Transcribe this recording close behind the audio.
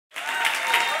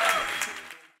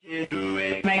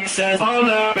It makes us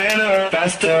harder, better,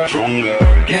 faster, stronger.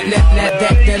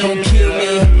 That don't kill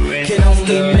me, can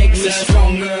only make us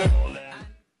stronger.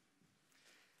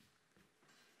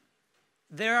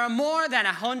 There are more than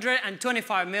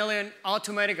 125 million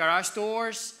automated garage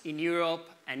doors in Europe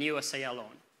and USA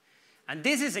alone. And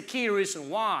this is a key reason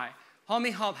why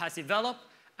HomyHub has developed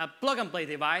a plug-and-play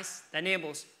device that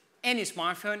enables any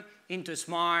smartphone into a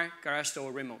smart garage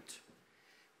door remote.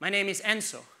 My name is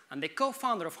Enzo. I'm the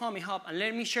co-founder of HomyHub, and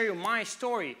let me share you my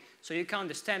story so you can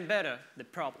understand better the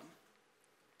problem.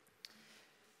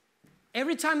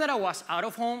 Every time that I was out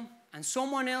of home and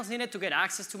someone else needed to get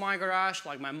access to my garage,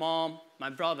 like my mom, my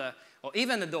brother, or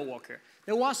even the dog walker,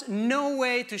 there was no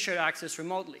way to share access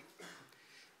remotely.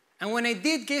 And when I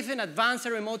did give an advanced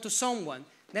remote to someone,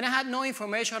 then I had no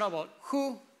information about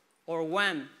who or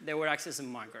when they were accessing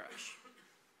my garage.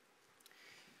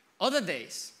 Other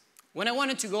days, when I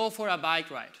wanted to go for a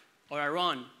bike ride or a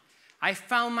run, I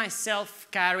found myself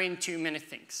carrying too many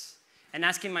things and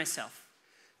asking myself,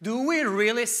 do we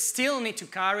really still need to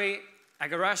carry a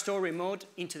garage door remote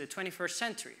into the 21st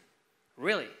century?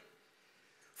 Really?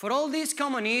 For all these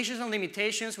common issues and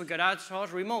limitations with garage door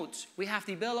remotes, we have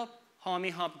developed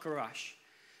HomyHub Garage,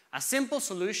 a simple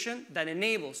solution that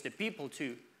enables the people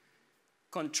to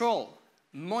control,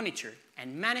 monitor,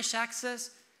 and manage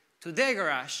access to their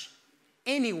garage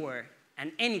anywhere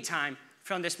and anytime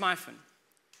from the smartphone.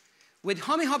 With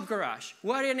HomyHub Garage,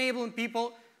 we're enabling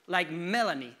people like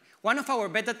Melanie, one of our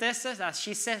beta testers, that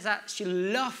she says that she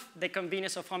loved the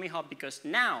convenience of HomyHub because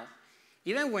now,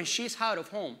 even when she's out of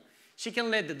home, she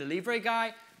can let the delivery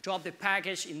guy drop the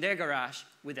package in their garage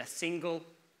with a single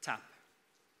tap.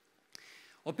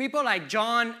 Or people like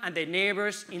John and their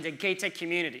neighbors in the gated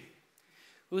community,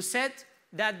 who said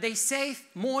that they saved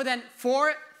more than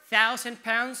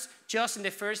 £4,000 just in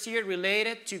the first year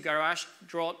related to garage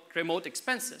door remote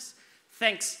expenses,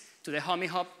 thanks to the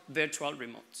HomyHub virtual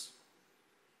remotes.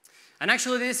 And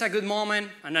actually, this is a good moment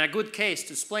and a good case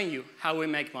to explain you how we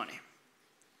make money.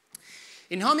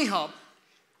 In HomyHub,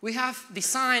 we have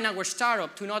designed our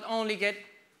startup to not only get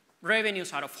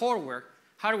revenues out of hardware,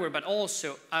 but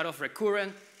also out of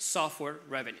recurrent software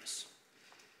revenues.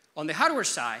 On the hardware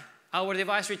side, our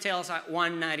device retails at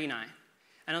 $199.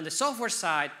 And on the software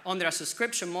side, under a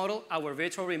subscription model, our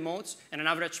virtual remotes at an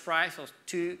average price of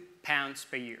 £2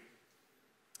 per year.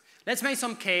 Let's make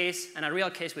some case, and a real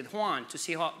case with Juan, to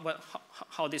see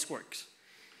how this works.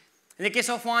 In the case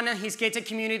of Juan and his gated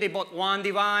community, they bought one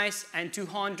device and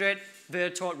 200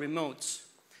 virtual remotes.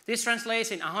 This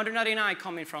translates in $199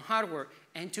 coming from hardware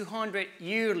and $200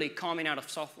 yearly coming out of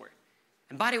software.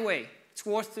 And by the way, it's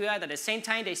worth to add that at the same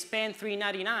time they spend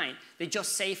 $399, they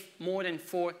just save more than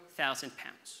 £4,000.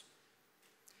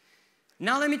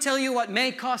 Now let me tell you what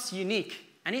makes us unique.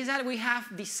 And it's that we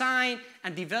have designed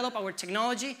and developed our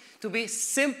technology to be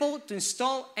simple to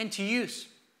install and to use.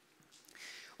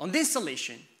 On this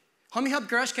solution, HomyHub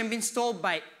Garage can be installed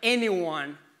by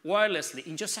anyone wirelessly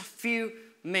in just a few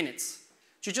minutes.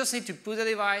 You just need to put the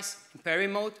device in pair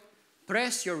remote,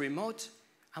 press your remote,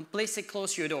 and place it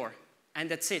close to your door.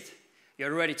 And that's it.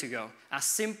 You're ready to go. As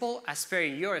simple as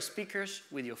pairing your speakers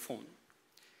with your phone.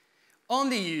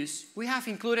 On the use, we have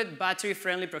included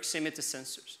battery-friendly proximity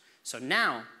sensors. So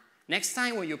now, next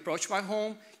time when you approach my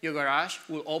home, your garage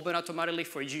will open automatically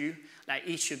for you, like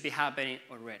it should be happening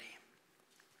already.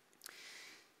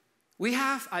 We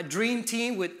have a dream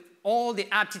team with all the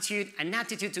aptitude and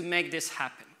attitude to make this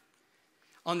happen.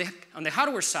 On the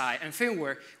hardware side and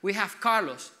firmware, we have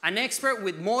Carlos, an expert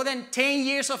with more than 10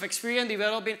 years of experience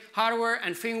developing hardware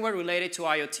and firmware related to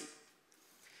IoT.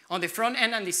 On the front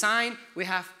end and design, we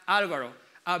have Alvaro,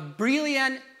 a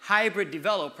brilliant hybrid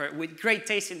developer with great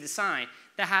taste in design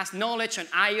that has knowledge on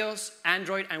iOS,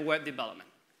 Android, and web development.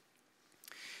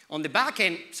 On the back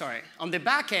end,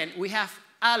 we have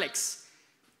Alex,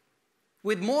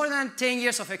 with more than 10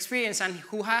 years of experience and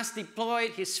who has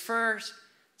deployed his first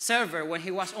server when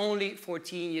he was only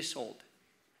 14 years old.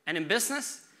 And in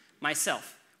business,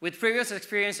 myself, with previous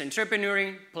experience in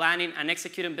entrepreneuring, planning, and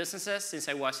executing businesses since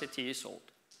I was 18 years old.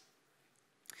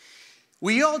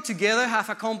 We all together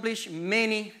have accomplished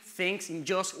many things in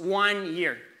just 1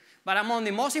 year, but among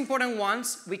the most important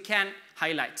ones we can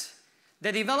highlight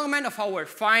the development of our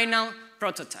final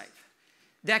prototype,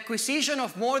 the acquisition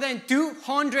of more than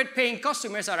 200 paying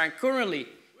customers that are currently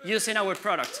using our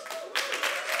product.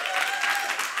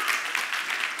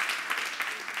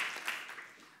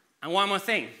 And one more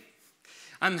thing.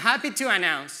 I'm happy to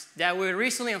announce that we're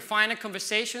recently in final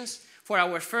conversations for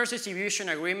our first distribution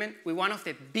agreement with one of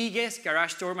the biggest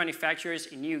garage door manufacturers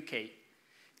in the UK,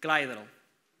 Glidel.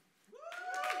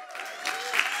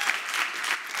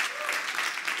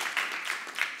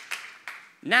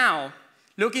 Now,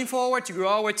 looking forward to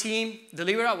grow our team,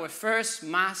 deliver our first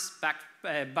mass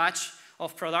batch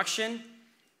of production,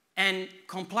 and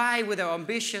comply with our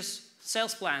ambitious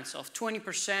sales plans of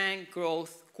 20%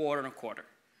 growth quarter on quarter.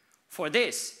 For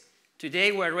this,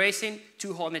 today we're raising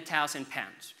 200,000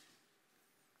 pounds.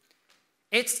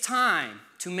 It's time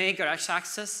to make garage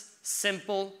access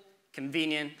simple,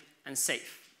 convenient, and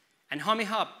safe. And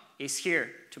HomyHub is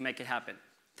here to make it happen.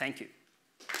 Thank you.